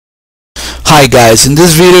Hi guys, in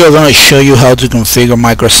this video I'm going to show you how to configure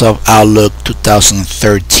Microsoft Outlook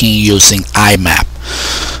 2013 using IMAP.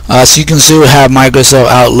 As you can see, we have Microsoft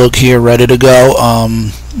Outlook here ready to go.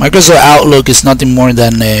 Microsoft Outlook is nothing more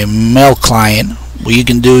than a mail client. What you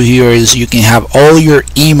can do here is you can have all your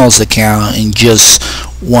emails account in just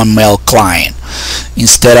one mail client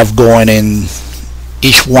instead of going in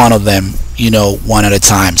each one of them, one at a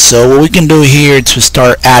time. So what we can do here to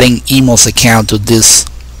start adding emails account to this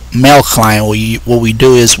mail client, what we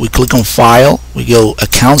do is we click on File, we go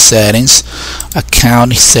Account Settings,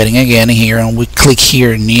 Account Setting again here, and we click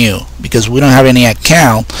here New. Because we don't have any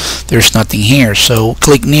account, there's nothing here, so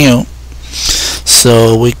click New.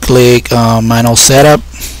 So we click Manual Setup,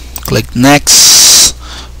 click Next,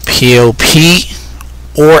 POP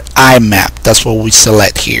or IMAP, that's what we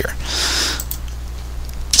select here.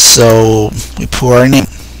 So we put our name,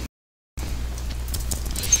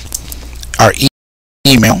 our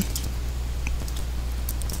email,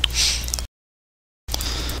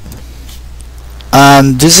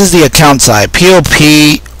 and this is the account type,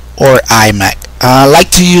 POP or IMAP. I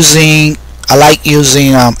like using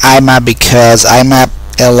IMAP because IMAP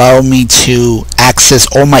allow me to access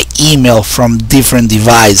all my email from different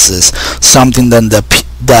devices, something that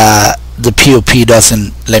the POP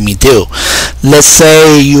doesn't let me do. Let's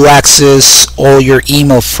say you access all your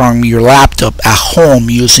email from your laptop at home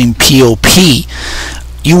using POP.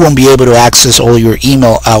 You won't be able to access all your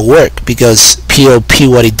email at work because POP,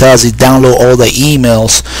 what it does is download all the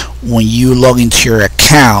emails when you log into your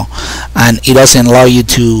account, and it doesn't allow you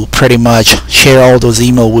to pretty much share all those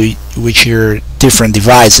emails with your different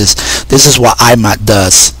devices. This is what IMAP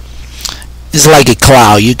does. It's like a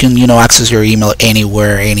cloud. You can access your email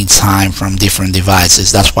anywhere, anytime from different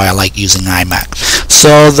devices. That's why I like using IMAP.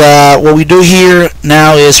 So what we do here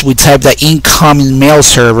now is we type the incoming mail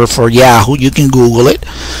server for Yahoo. You can Google it,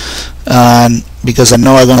 because I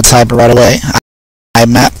know I'm gonna type it right away.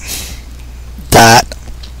 IMAP dot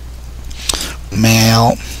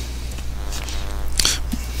mail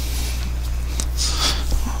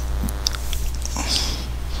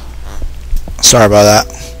sorry about that.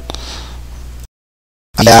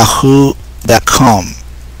 Yahoo.com,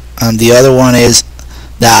 and the other one is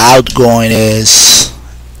the outgoing is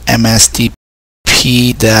mstp.mail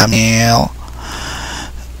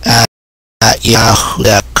at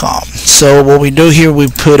yahoo.com. So what we do here, we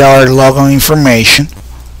put our login information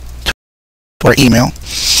to our email,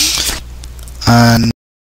 and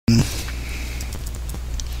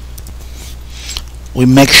we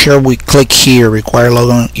make sure we click here, require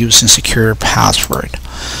login using secure password.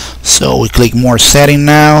 So we click more setting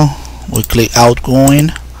now, we click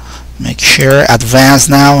outgoing, make sure advanced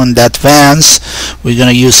now, and that advanced we're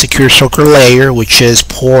going to use secure circuit layer, which is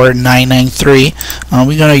port 993, and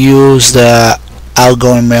we're going to use the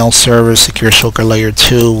outgoing mail server secure circuit layer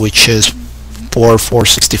 2, which is port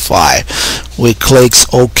 465. We click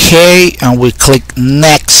OK and we click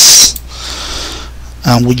next,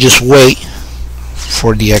 and we just wait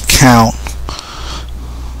for the account.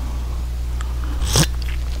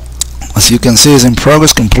 As you can see, it's in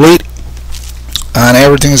progress, complete, and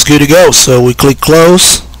everything is good to go. So we click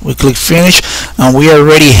close, we click finish, and we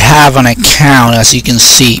already have an account, as you can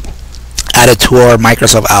see, added to our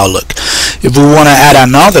Microsoft Outlook. If we want to add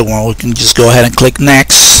another one, we can just go ahead and click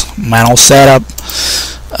next, manual setup,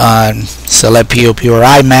 and select POP or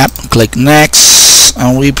IMAP, click next,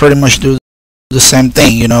 and we pretty much do the same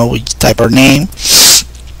thing. We type our name,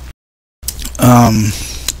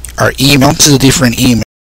 our email. This is a different email.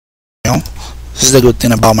 This is the good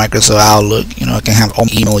thing about Microsoft Outlook. I can have all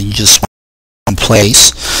email in just one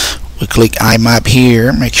place. We click IMAP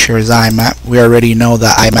here, make sure it's IMAP. We already know the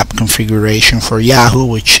IMAP configuration for Yahoo,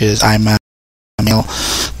 which is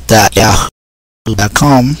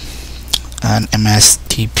imap.yahoo.com and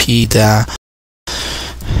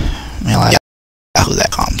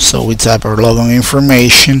mstp.mail@yahoo.com. So we type our login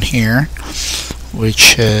information here,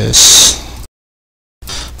 which is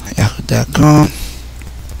yahoo.com.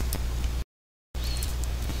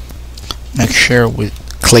 Make sure we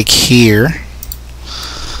click here,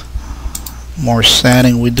 more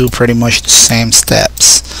setting. We do pretty much the same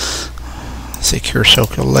steps. Secure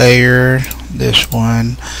circuit layer, this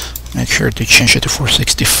one, make sure to change it to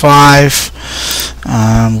 465.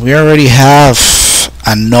 We already have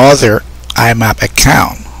another IMAP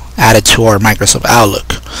account added to our Microsoft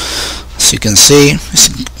Outlook. As you can see, it's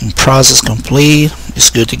in process, complete, it's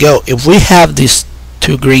good to go. If we have these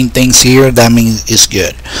two green things here, that means it's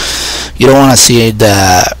good. You don't want to see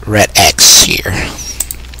the red X here.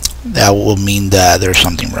 That will mean that there's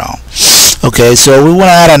something wrong. Okay, so we want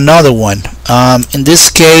to add another one. In this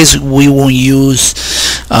case, we will use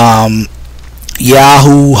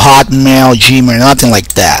Yahoo, Hotmail, Gmail, nothing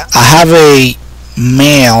like that. I have a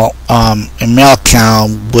mail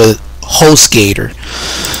account with HostGator.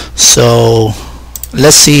 So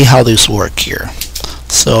let's see how this work here.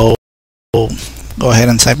 So go ahead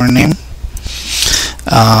and type our name.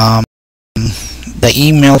 The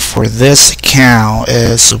email for this account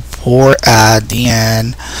is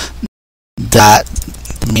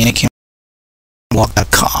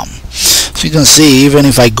support@dominicanblog.com. So you can see, even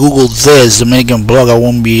if I Google this Dominican blog, I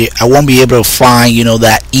won't be able to find, you know,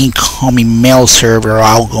 that incoming mail server or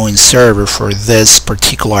outgoing server for this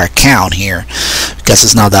particular account here, because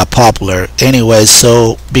it's not that popular. Anyway,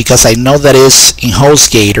 so because I know that it's in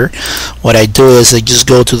HostGator, what I do is I just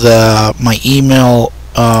go to my email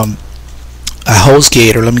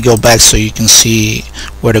HostGator. Let me go back so you can see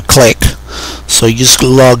where to click. So you just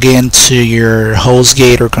log into your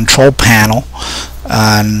HostGator control panel,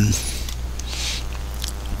 and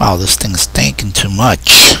wow, this thing's thinking too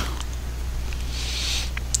much.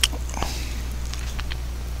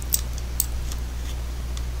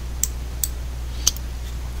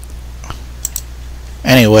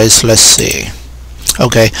 Anyways, let's see.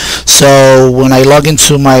 Okay, so when I log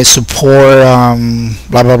into my support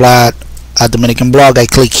blah blah blah at Dominican blog, I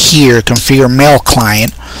click here, configure mail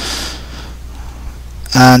client,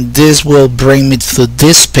 and this will bring me to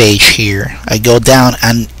this page here. I go down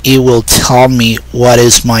and it will tell me what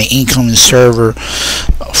is my incoming server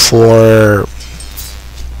for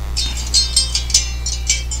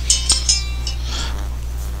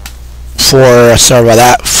for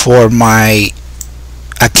my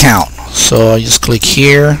account. So I just click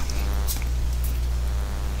here,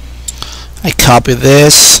 I copy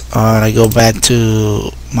this, and I go back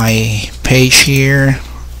to my page here.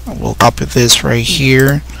 I will copy this right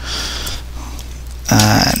here,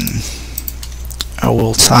 and I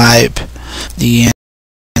will type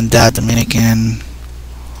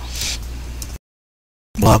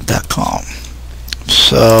DN.DominicanBlog.com.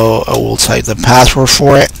 So I will type the password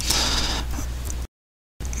for it.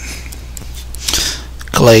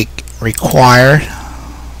 Click required.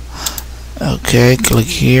 Okay, click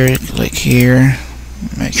here,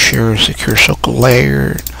 make sure secure circle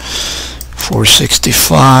layer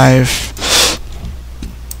 465,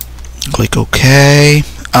 click OK,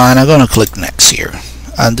 and I'm gonna click next here,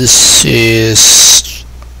 and this is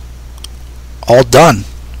all done.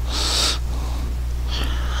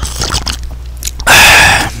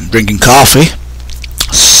 Drinking coffee,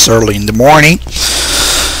 it's early in the morning,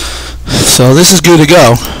 so this is good to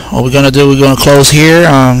go. What we're gonna do, we're gonna close here,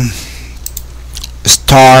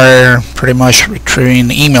 start pretty much retrieving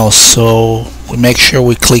emails. So we make sure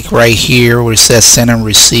we click right here where it says send and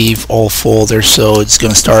receive all folders, so it's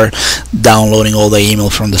gonna start downloading all the email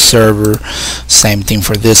from the server. Same thing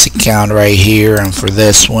for this account right here, and for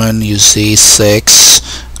this one you see 6,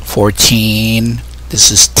 14,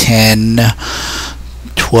 this is 10,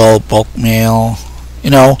 12 bulk mail. You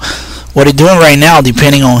know what you're doing right now,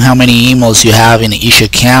 depending on how many emails you have in each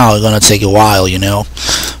account, it's gonna take a while, you know,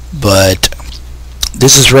 but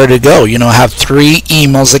this is ready to go. You know, I have 3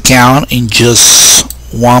 emails account in just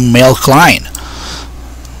one mail client.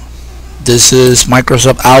 This is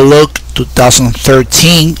Microsoft Outlook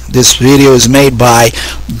 2013. This video is made by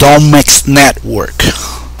Domex Network.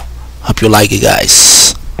 Hope you like it,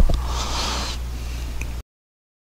 guys.